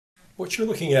What you're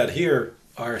looking at here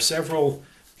are several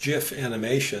GIF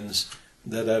animations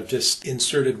that I've just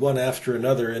inserted one after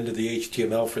another into the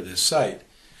HTML for this site.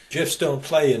 GIFs don't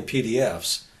play in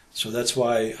PDFs, so that's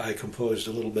why I composed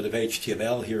a little bit of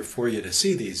HTML here for you to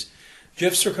see these.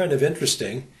 GIFs are kind of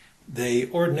interesting. They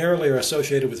ordinarily are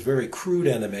associated with very crude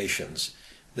animations.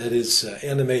 That is,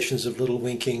 animations of little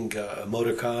winking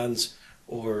emoticons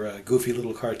or goofy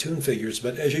little cartoon figures.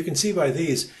 But as you can see by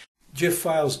these, GIF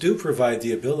files do provide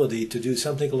the ability to do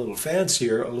something a little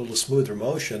fancier, a little smoother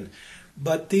motion,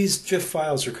 but these GIF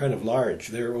files are kind of large.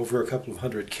 They're over a couple of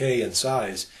 100K in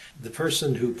size. The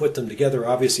person who put them together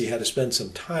obviously had to spend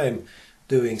some time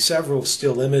doing several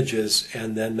still images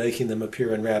and then making them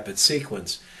appear in rapid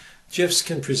sequence. GIFs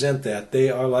can present that. They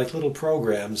are like little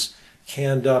programs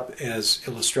canned up as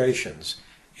illustrations.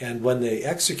 And when they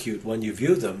execute, when you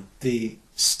view them, the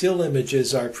still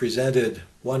images are presented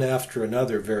one after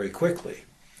another very quickly.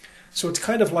 So it's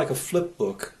kind of like a flip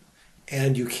book,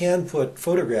 and you can put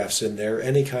photographs in there.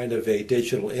 Any kind of a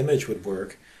digital image would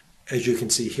work. As you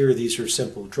can see here, these are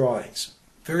simple drawings.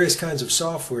 Various kinds of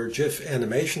software, GIF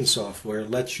animation software,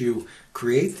 lets you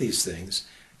create these things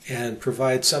and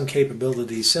provide some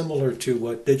capability similar to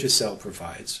what Digicel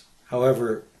provides.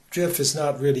 However, GIF is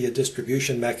not really a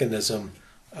distribution mechanism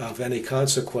of any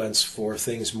consequence for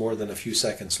things more than a few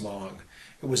seconds long.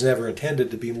 It was never intended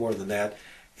to be more than that,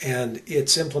 and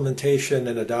its implementation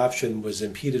and adoption was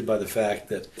impeded by the fact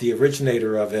that the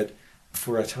originator of it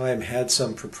for a time had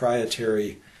some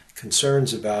proprietary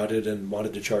concerns about it and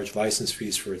wanted to charge license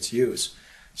fees for its use.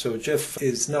 So GIF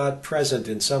is not present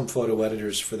in some photo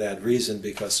editors for that reason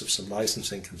because of some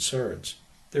licensing concerns.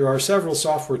 There are several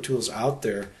software tools out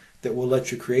there that will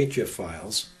let you create GIF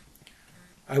files.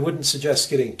 I wouldn't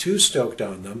suggest getting too stoked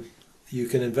on them. You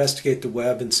can investigate the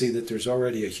web and see that there's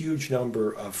already a huge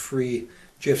number of free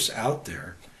GIFs out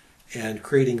there, and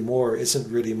creating more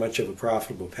isn't really much of a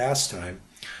profitable pastime.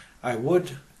 I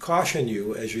would caution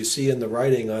you, as you see in the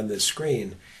writing on this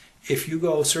screen, if you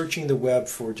go searching the web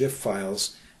for GIF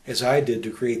files, as I did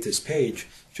to create this page,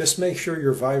 just make sure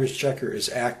your virus checker is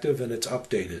active and it's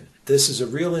updated. This is a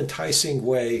real enticing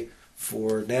way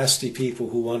for nasty people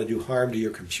who want to do harm to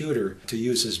your computer to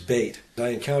use as bait. I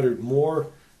encountered more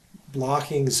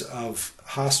blockings of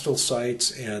hostile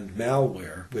sites and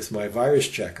malware with my virus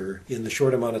checker in the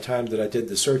short amount of time that I did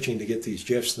the searching to get these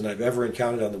GIFs than I've ever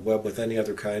encountered on the web with any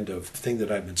other kind of thing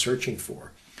that I've been searching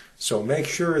for. So make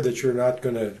sure that you're not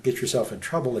going to get yourself in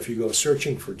trouble if you go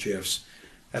searching for GIFs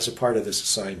as a part of this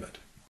assignment.